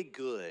really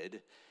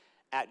good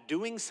at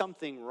doing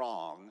something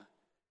wrong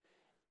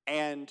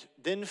and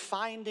then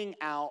finding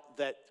out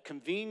that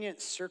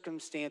convenient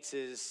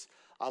circumstances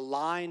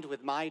aligned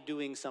with my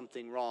doing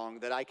something wrong,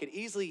 that I could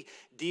easily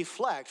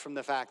deflect from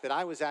the fact that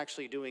I was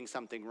actually doing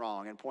something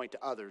wrong and point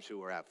to others who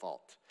were at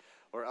fault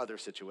or other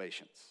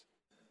situations.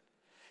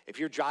 If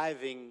you're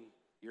driving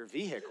your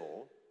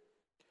vehicle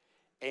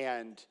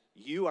and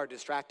you are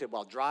distracted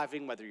while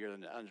driving, whether you're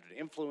under the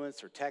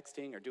influence or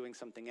texting or doing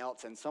something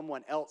else, and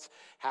someone else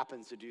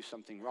happens to do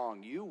something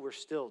wrong, you were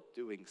still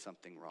doing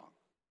something wrong.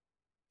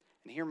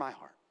 And hear my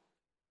heart.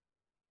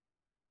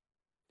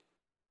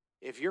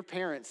 If your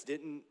parents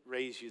didn't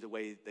raise you the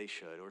way they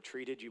should, or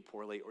treated you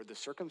poorly, or the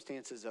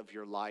circumstances of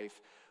your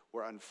life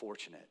were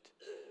unfortunate,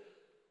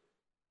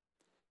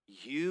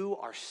 you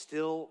are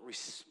still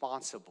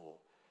responsible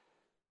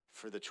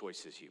for the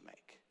choices you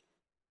make.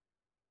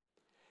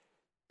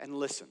 And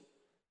listen,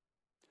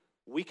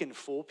 we can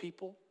fool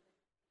people.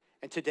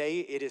 And today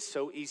it is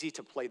so easy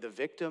to play the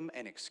victim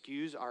and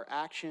excuse our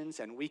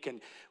actions, and we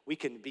can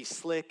be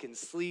slick and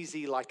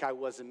sleazy like I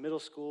was in middle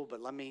school,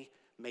 but let me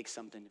make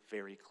something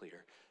very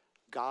clear.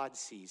 God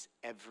sees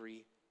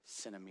every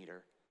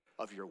centimeter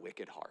of your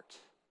wicked heart.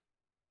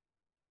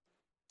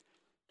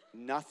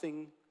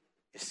 Nothing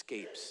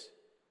escapes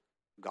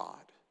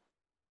God.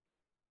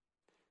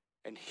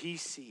 And he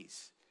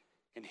sees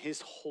in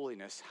his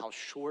holiness how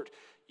short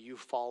you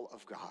fall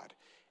of God.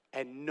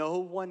 And no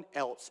one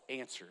else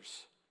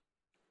answers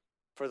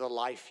for the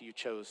life you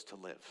chose to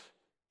live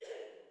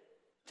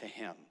to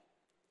him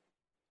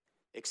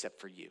except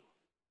for you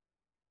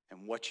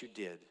and what you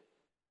did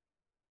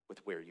with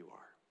where you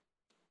are.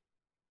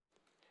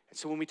 And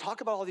so when we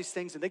talk about all these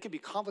things, and they can be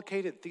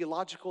complicated and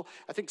theological,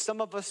 I think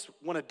some of us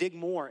want to dig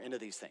more into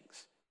these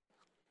things.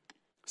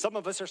 Some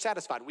of us are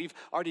satisfied. We've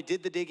already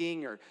did the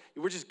digging, or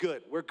we're just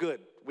good. We're good.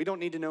 We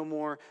don't need to know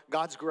more.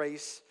 God's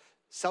grace.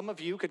 Some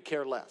of you could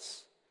care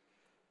less.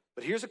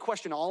 But here's a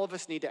question all of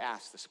us need to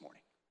ask this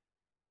morning.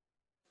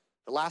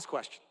 The last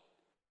question.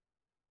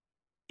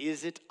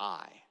 Is it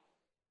I?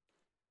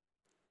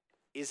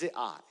 Is it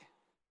I?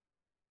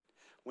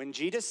 When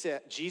Jesus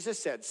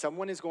said,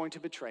 someone is going to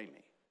betray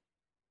me,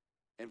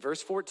 in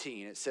verse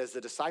 14, it says, the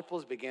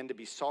disciples began to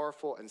be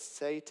sorrowful and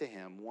say to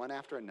him one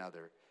after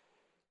another,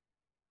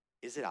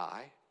 is it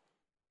I?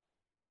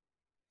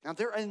 Now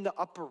they're in the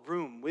upper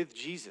room with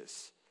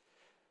Jesus,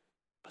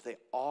 but they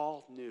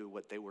all knew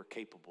what they were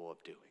capable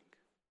of doing.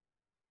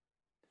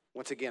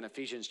 Once again,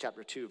 Ephesians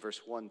chapter 2,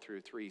 verse 1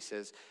 through 3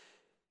 says,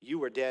 you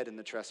were dead in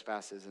the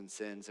trespasses and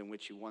sins in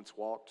which you once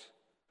walked,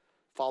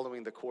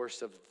 following the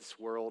course of this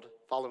world,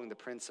 following the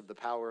prince of the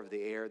power of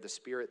the air, the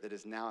spirit that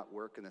is now at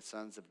work in the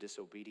sons of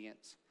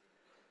disobedience,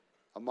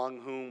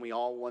 among whom we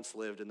all once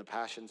lived in the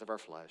passions of our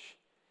flesh,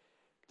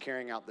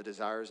 carrying out the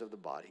desires of the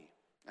body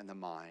and the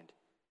mind,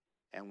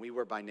 and we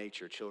were by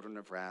nature children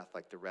of wrath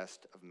like the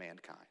rest of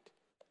mankind.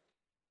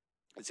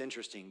 It's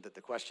interesting that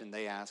the question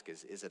they ask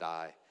is it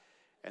I?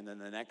 And then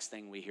the next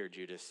thing we hear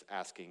Judas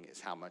asking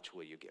is, how much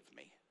will you give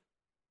me?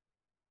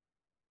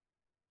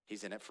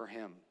 He's in it for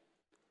him.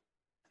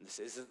 And this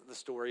isn't the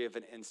story of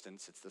an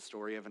instance, it's the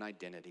story of an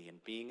identity.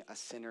 And being a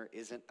sinner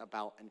isn't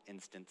about an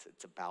instance,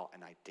 it's about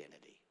an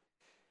identity.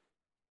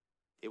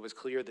 It was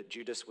clear that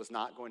Judas was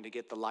not going to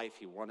get the life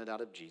he wanted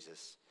out of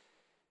Jesus,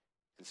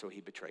 and so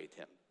he betrayed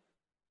him.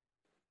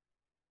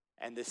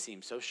 And this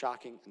seems so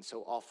shocking and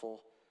so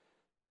awful,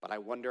 but I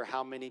wonder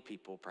how many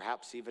people,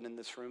 perhaps even in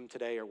this room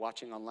today or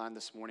watching online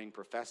this morning,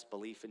 profess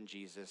belief in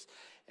Jesus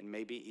and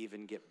maybe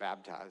even get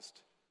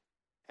baptized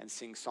and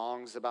sing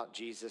songs about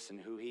Jesus and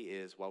who he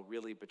is while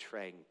really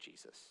betraying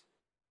Jesus.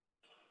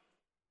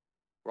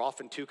 We're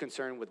often too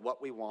concerned with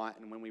what we want,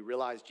 and when we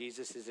realize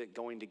Jesus isn't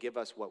going to give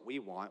us what we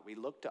want, we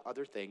look to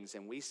other things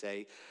and we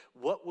say,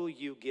 what will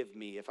you give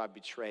me if I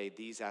betray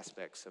these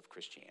aspects of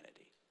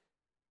Christianity?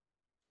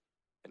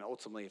 And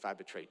ultimately, if I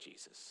betray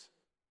Jesus.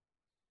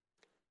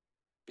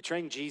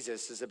 Betraying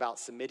Jesus is about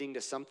submitting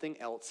to something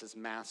else as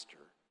master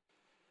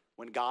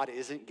when God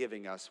isn't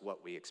giving us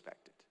what we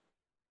expected.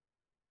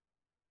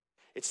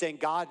 It's saying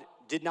God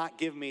did not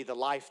give me the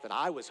life that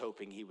I was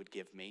hoping he would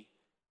give me.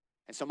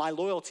 And so my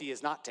loyalty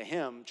is not to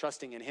him,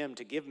 trusting in him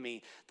to give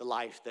me the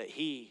life that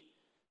he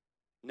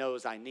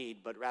knows I need,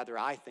 but rather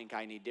I think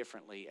I need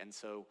differently. And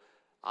so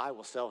I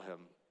will sell him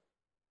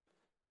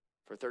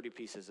for 30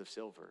 pieces of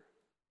silver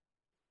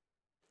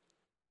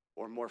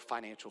or more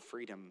financial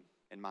freedom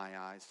in my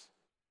eyes,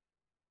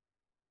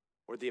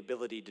 or the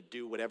ability to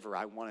do whatever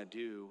I want to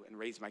do and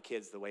raise my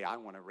kids the way I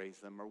want to raise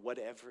them, or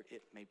whatever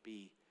it may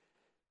be.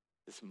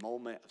 This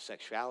moment of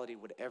sexuality,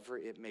 whatever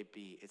it may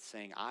be, it's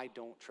saying, I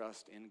don't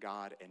trust in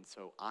God, and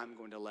so I'm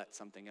going to let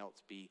something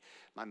else be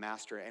my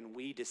master. And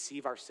we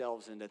deceive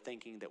ourselves into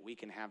thinking that we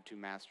can have two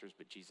masters,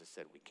 but Jesus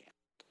said we can't.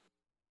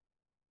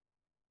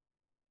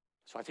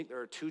 So I think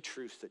there are two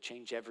truths that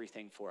change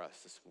everything for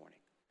us this morning,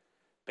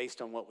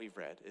 based on what we've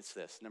read. It's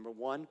this. Number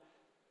one,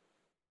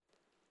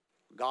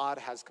 God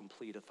has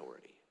complete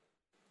authority.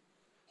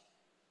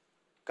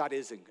 God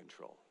is in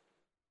control.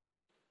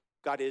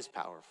 God is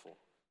powerful.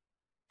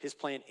 His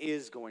plan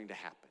is going to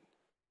happen.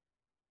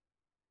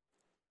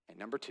 And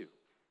number two,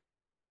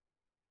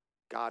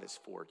 God is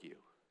for you.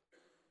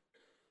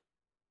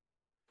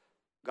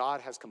 God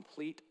has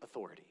complete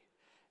authority.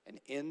 And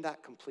in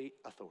that complete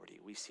authority,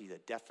 we see the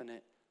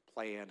definite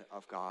plan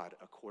of God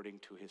according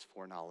to his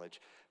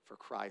foreknowledge for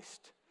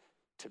Christ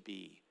to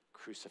be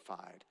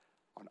crucified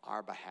on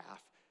our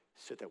behalf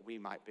so that we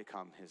might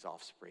become his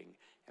offspring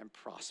and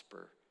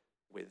prosper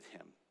with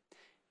him.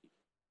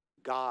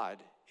 God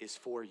is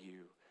for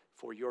you,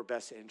 for your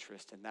best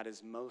interest, and that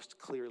is most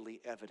clearly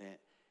evident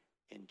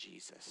in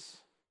Jesus.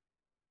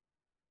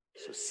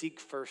 So seek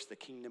first the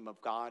kingdom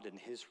of God and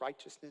his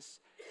righteousness,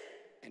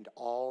 and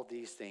all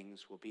these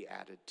things will be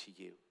added to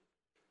you.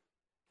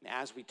 And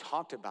as we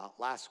talked about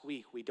last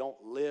week, we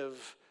don't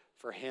live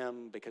for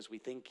him because we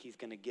think he's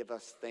going to give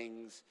us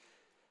things.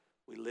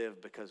 We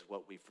live because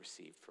what we've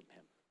received from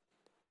him.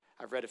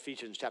 I've read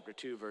Ephesians chapter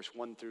 2, verse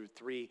 1 through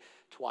 3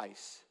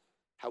 twice,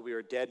 how we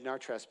are dead in our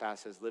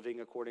trespasses,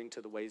 living according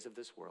to the ways of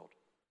this world.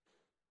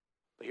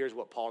 But here's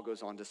what Paul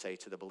goes on to say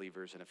to the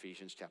believers in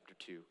Ephesians chapter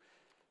 2,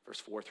 verse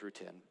 4 through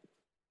 10.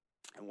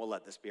 And we'll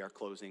let this be our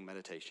closing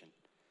meditation.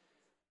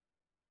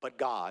 But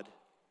God,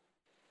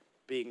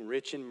 being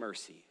rich in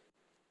mercy,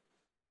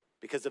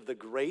 because of the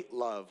great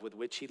love with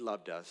which he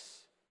loved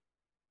us,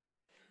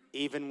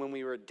 even when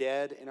we were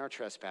dead in our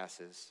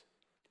trespasses,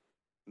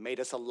 made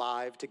us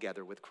alive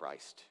together with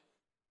Christ.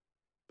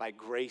 By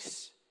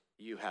grace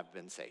you have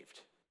been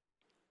saved.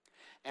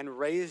 And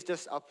raised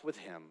us up with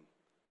him,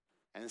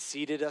 and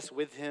seated us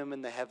with him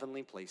in the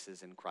heavenly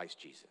places in Christ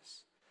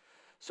Jesus,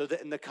 so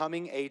that in the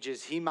coming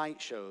ages he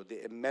might show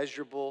the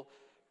immeasurable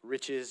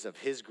riches of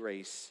his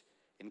grace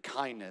and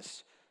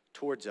kindness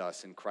towards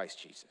us in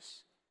Christ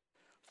Jesus.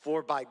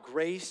 For by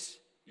grace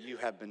you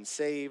have been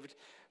saved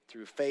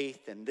through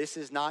faith, and this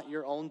is not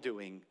your own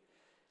doing.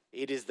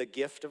 It is the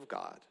gift of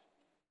God,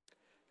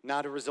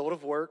 not a result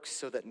of works,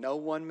 so that no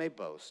one may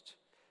boast.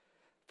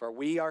 For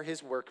we are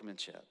his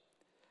workmanship,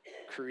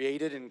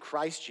 created in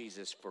Christ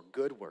Jesus for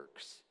good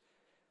works,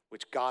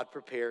 which God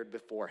prepared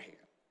beforehand,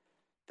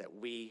 that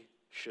we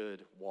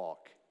should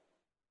walk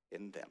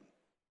in them.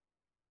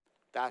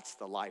 That's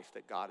the life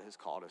that God has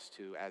called us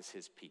to as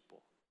his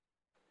people.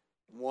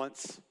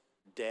 Once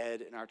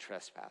dead in our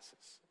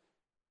trespasses,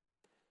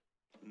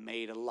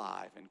 made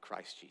alive in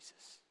Christ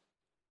Jesus.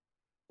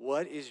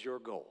 What is your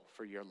goal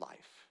for your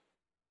life?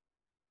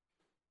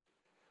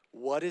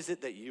 What is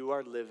it that you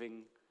are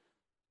living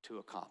to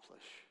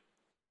accomplish?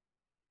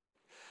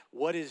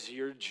 What is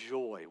your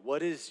joy?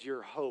 What is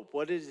your hope?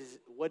 What is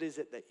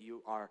it that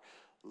you are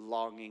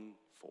longing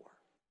for?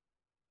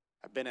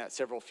 I've been at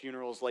several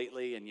funerals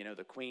lately, and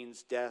the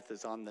Queen's death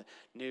is on the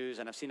news,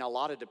 and I've seen a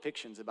lot of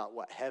depictions about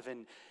what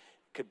heaven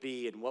could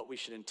be and what we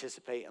should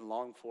anticipate and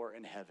long for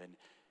in heaven.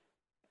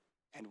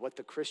 And what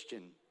the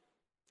Christian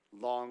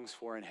longs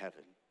for in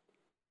heaven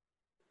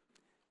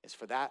is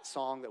for that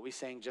song that we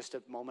sang just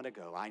a moment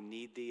ago, I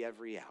need thee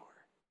every hour,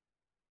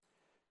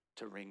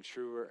 to ring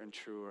truer and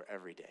truer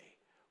every day.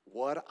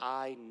 What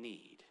I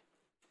need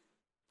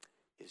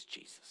is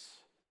Jesus.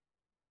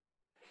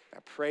 I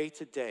pray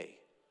today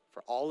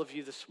for all of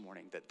you this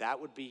morning that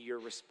would be your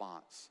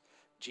response.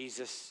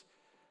 Jesus,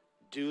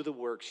 do the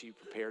works you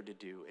prepared to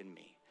do in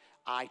me.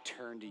 I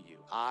turn to you.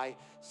 I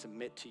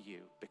submit to you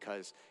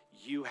because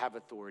you have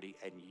authority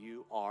and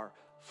you are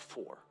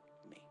for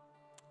me.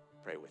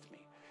 Pray with me.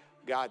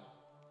 God,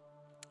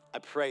 I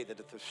pray that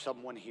if there's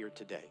someone here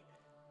today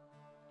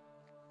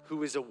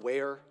who is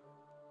aware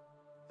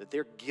that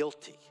they're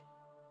guilty,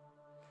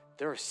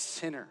 they're a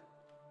sinner,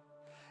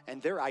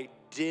 and their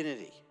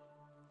identity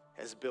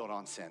is built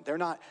on sin. They're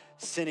not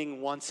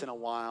sinning once in a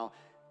while.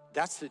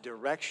 That's the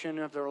direction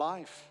of their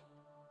life.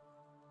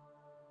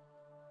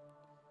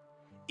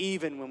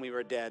 Even when we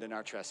were dead in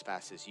our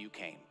trespasses, you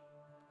came.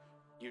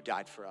 You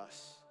died for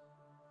us.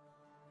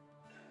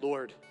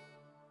 Lord,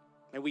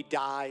 may we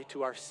die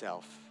to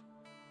ourselves,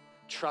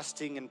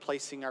 trusting and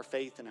placing our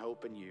faith and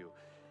hope in you,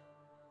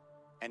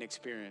 and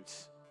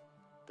experience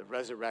the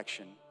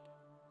resurrection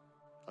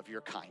of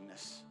your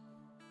kindness.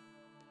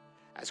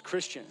 As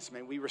Christians,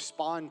 may we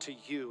respond to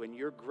you and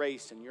your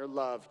grace and your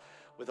love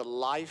with a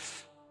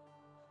life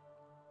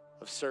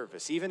of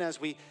service. Even as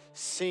we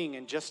sing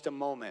in just a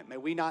moment, may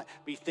we not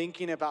be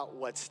thinking about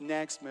what's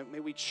next.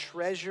 May we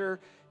treasure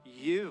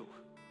you.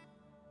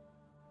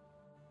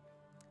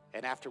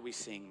 And after we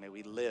sing, may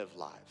we live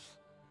lives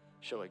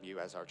showing you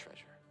as our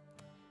treasure.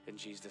 In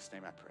Jesus'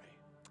 name I pray,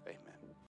 amen.